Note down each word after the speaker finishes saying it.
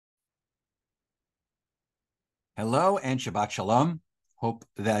Hello and Shabbat Shalom. Hope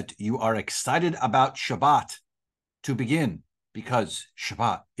that you are excited about Shabbat to begin, because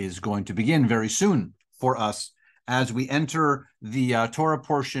Shabbat is going to begin very soon for us as we enter the Torah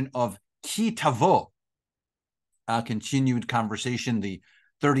portion of Tavo, continued conversation, the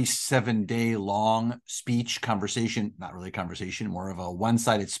 37-day long speech conversation, not really a conversation, more of a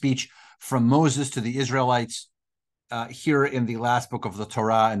one-sided speech from Moses to the Israelites here in the last book of the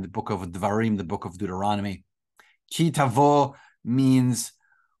Torah and the book of Devarim, the book of Deuteronomy. Ki Tavo means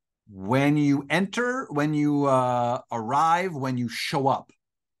when you enter, when you arrive, when you show up.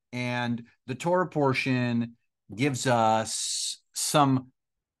 And the Torah portion gives us some,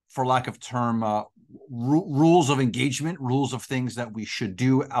 for lack of term, rules of engagement, rules of things that we should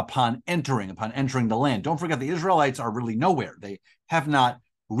do upon entering the land. Don't forget, the Israelites are really nowhere. They have not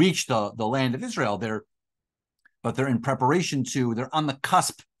reached the land of Israel. But they're in preparation they're on the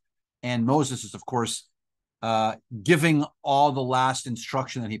cusp. And Moses is, of course, giving all the last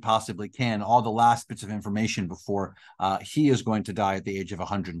instruction that he possibly can, all the last bits of information before he is going to die at the age of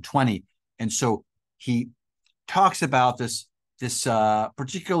 120. And so he talks about this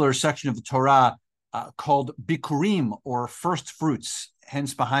particular section of the Torah called Bikurim, or first fruits.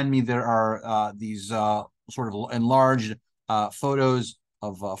 Hence, behind me there are these sort of enlarged photos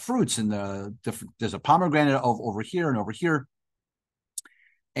of fruits, and there's a pomegranate over here and over here.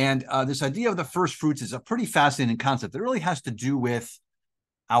 And this idea of the first fruits is a pretty fascinating concept. It really has to do with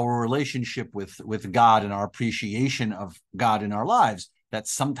our relationship with God and our appreciation of God in our lives, that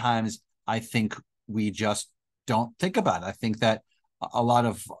sometimes I think we just don't think about. I think that a lot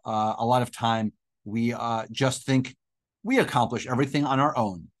of time we just think we accomplish everything on our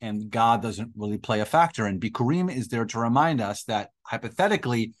own, and God doesn't really play a factor. And Bikurim is there to remind us that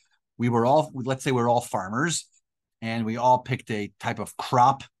hypothetically, let's say we're all farmers, and we all picked a type of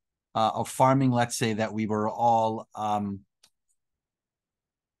crop of farming. Let's say that we were all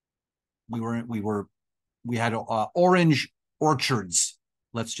we had orange orchards,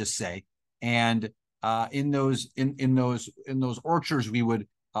 let's just say, and in those orchards, we would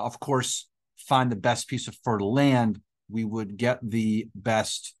of course find the best piece of fertile land. We would get the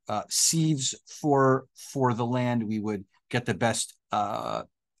best seeds for the land. We would get the best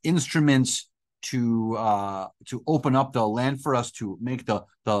instruments to open up the land for us, to make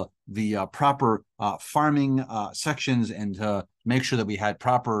the proper farming sections, and to make sure that we had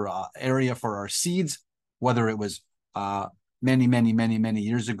proper area for our seeds. Whether it was many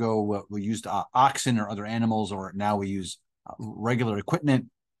years ago, we used oxen or other animals, or now we use regular equipment.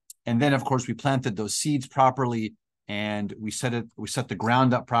 And then, of course, we planted those seeds properly, and we set the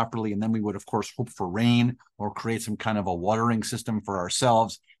ground up properly. And then we would, of course, hope for rain or create some kind of a watering system for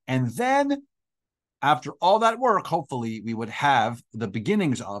ourselves. And then, after all that work, hopefully we would have the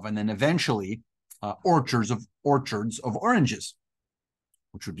beginnings of, and then eventually orchards of oranges,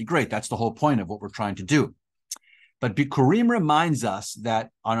 which would be great. That's the whole point of what we're trying to do. But Bikurim reminds us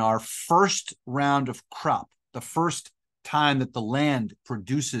that on our first round of crop, the first time that the land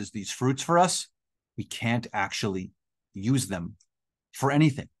produces these fruits for us, we can't actually use them for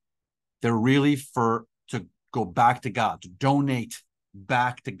anything. They're really to go back to God, to donate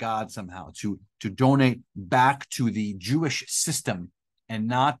back to God somehow, to donate back to the Jewish system, and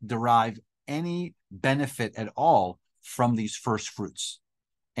not derive any benefit at all from these first fruits.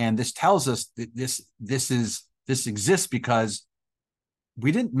 And this tells us that this exists because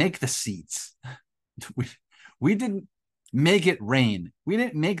we didn't make the seeds. We didn't make it rain. We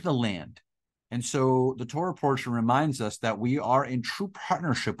didn't make the land. And so the Torah portion reminds us that we are in true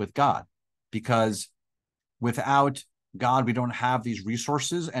partnership with God, because without God, we don't have these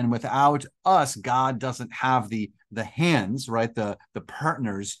resources, and without us, God doesn't have the hands, right, the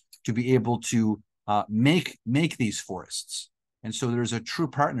partners to be able to make these forests. And so there's a true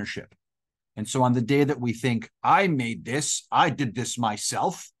partnership. And so on the day that we think, I made this, I did this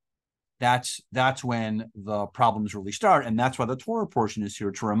myself, that's when the problems really start. And that's why the Torah portion is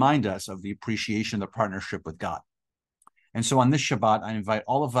here, to remind us of the appreciation of the partnership with God. And so on this Shabbat, I invite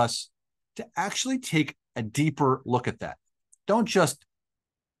all of us to actually take a deeper look at that. Don't just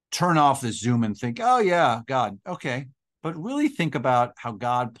turn off the Zoom and think, oh yeah, God, okay. But really think about how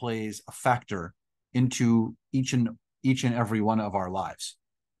God plays a factor into each and every one of our lives.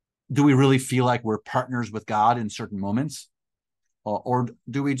 Do we really feel like we're partners with God in certain moments? Or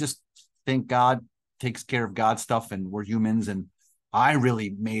do we just think God takes care of God's stuff and we're humans and I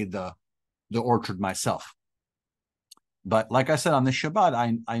really made the orchard myself? But like I said, on this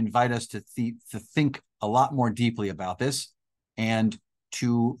Shabbat, I invite us to think a lot more deeply about this, and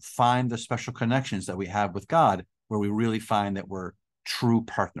to find the special connections that we have with God, where we really find that we're true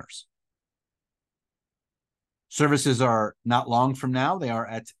partners. Services are not long from now. They are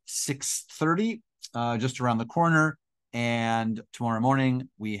at 6:30, just around the corner. And tomorrow morning,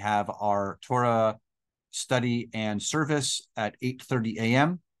 we have our Torah study and service at 8:30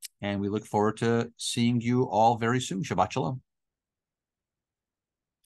 a.m. And we look forward to seeing you all very soon. Shabbat Shalom.